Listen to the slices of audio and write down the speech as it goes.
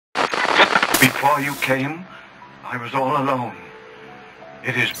Before you came, I was all alone.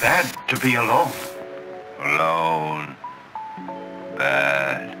 It is bad to be alone. Alone.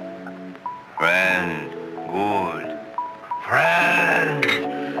 Bad. Friend. Good. Friend.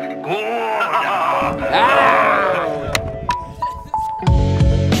 Good.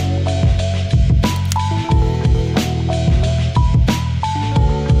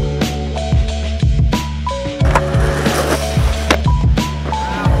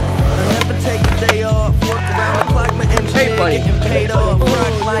 Getting paid off,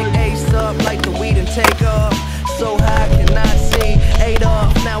 rock like Ace up, like the weed and take off. So high, cannot see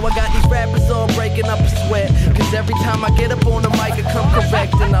Adolf. Now I got these rappers all breaking up a sweat. Cause every time I get up on the mic, I come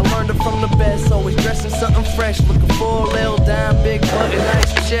correct. And I learned it from the best, always dressing something fresh. Looking for a little dime, big butt and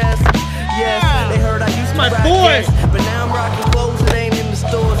nice chest. Yes, they heard I used to rock yes, but now I'm rocking clothes that ain't in the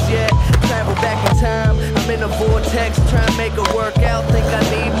stores yet. Travel back in time, I'm in a vortex, trying to make it work out, think I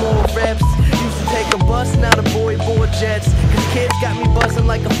need more reps. Used to take a bus, now the boy board jets. Cause kids got me buzzing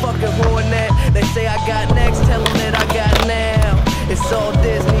like a fucking hornet. They say I got next, tell them that I got now. It's all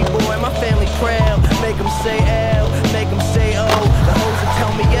Disney, boy, my family proud. Make them say L, make them say O. The hoes that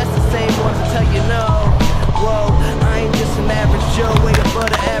tell me yes, the same ones that tell you no. Whoa, I ain't just an average Joe, way above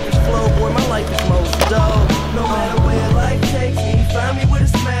the average flow. Boy, my life is most dope. No matter where life takes me, find me with a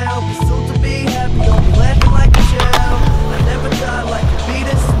smile. Pursuit to be happy, don't be laughing like a child. I never thought life could be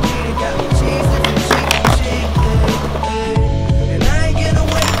this sweet. It got me cheesing from cheek to cheek, and I ain't getting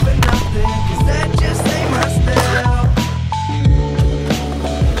away for nothing, cause that just ain't my style.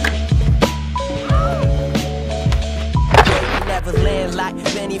 Neverland like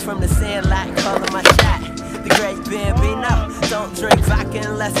Benny from the Sandlot, calling my shot. The great Bambino, don't drink vodka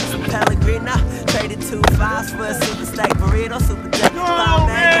unless it's from Pellegrino. Traded 2 5s for a super steak burrito, super jet. Oh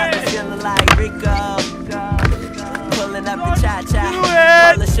man, got me feeling like Rico. Pulling up the cha-cha,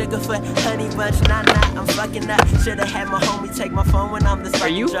 all the sugar for honey bunch, nah, I'm fucking up. Should've had my homie take my phone when I'm this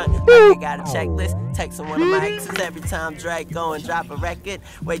fucking drunk. Like I got a checklist, texting one of my exes every time Drake go and drop a record.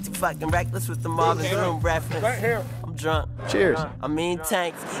 Way too fucking reckless with the Marvin's Room reference. Right here. I'm drunk. Cheers. I mean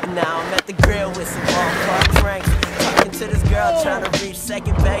tanks. And now I'm at the grill with some ballpark drinks. Talking to this girl trying to reach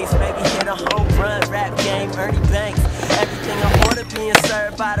second base. Maybe hit a home run, rap game, Ernie Banks. Everything I'm ordered being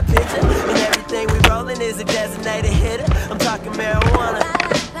served by the pitcher. And everything we rolling is a designated hitter. I'm talking marijuana.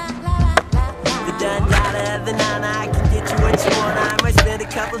 The $1 of the nana, I can get you what you want. I might spend a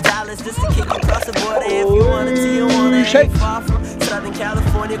couple dollars just to kick you across the border. If you wanted to, you wanna. Ain't far from Southern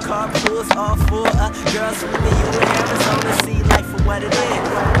California, carpools all full of girls from the Arizona. See life for what it is.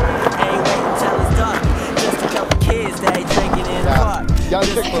 Ain't waiting till it's dark. Just a couple kids that ain't drinking in the park.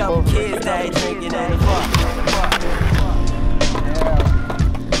 Just a couple kids that ain't drinking in the park.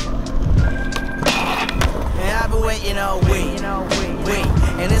 Man, I've been waiting all week.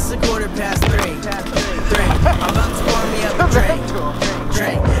 And it's a 3:15. I'm about to pour me up a drink.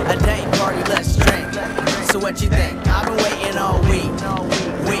 A date party, let's drink. So what you think? I've been waiting all week.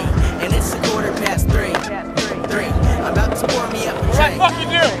 And it's a 3:15. I'm about to pour me up a drink. What the fuck you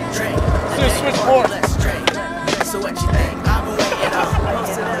do? Drink. A date party, let's drink. So what you think? I've been waiting all week.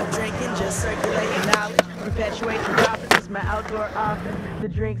 Posted up drinking, just circulating knowledge. Perpetuate the profits, it's my outdoor office. The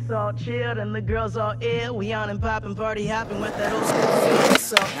drinks all chilled and the girls all ill. We on and popping, party hopping with that old school feel.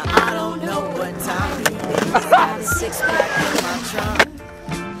 So now I don't know what time it is. Got a 6-pack in my trunk.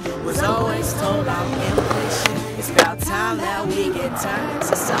 Was always told I'm impatient. It's about time that we get turned.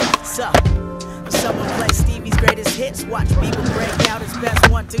 So someone play Stevie's greatest hits. Watch people break out his best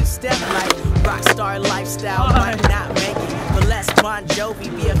 1-2 step. Like rockstar lifestyle might not make it, but less Bon Jovi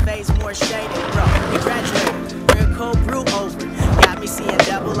be a phase more shaded. Bro, we graduated, we're a cold brew over. Got me seeing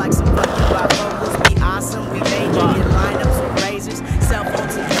double like some fucking bifocals. Be awesome, we major, get lineups with razors, cell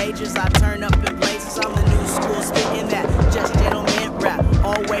phones and pages. I turn up in places. I'm the new school, spitting that just gentleman rap.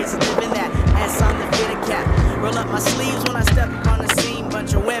 Always living that S on the fitted cap. Roll up my sleeves when I step up on the scene.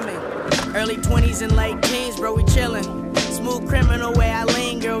 Bunch of women, early 20s and late teens, bro, we chillin'. Smooth criminal way I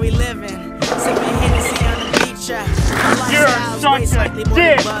lean, girl, we livin'. Sippin' Hennessy on the beach, You're such a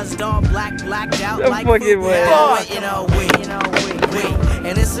dick. Buzzed all blacked out like fucking way.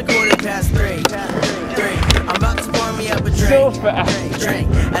 And it's a 3:15. I'm about to pour me up a drink. So fast. Drink.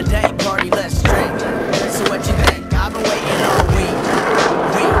 A day party, let's drink. So what you think? I've been waiting all week.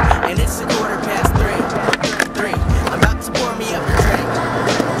 And it's a 3:15. I'm about to pour me up a drink.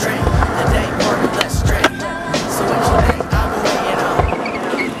 A day party, let's drink. So what you think? I've been waiting on.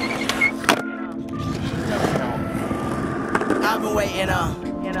 I've been waiting on.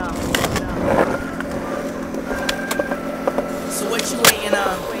 So what you waiting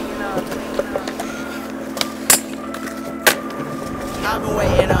on? I've been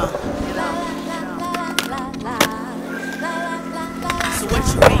waiting on.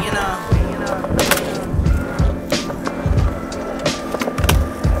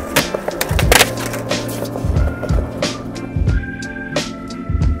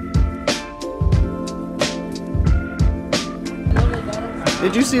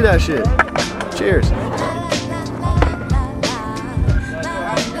 Did you see that shit? Cheers.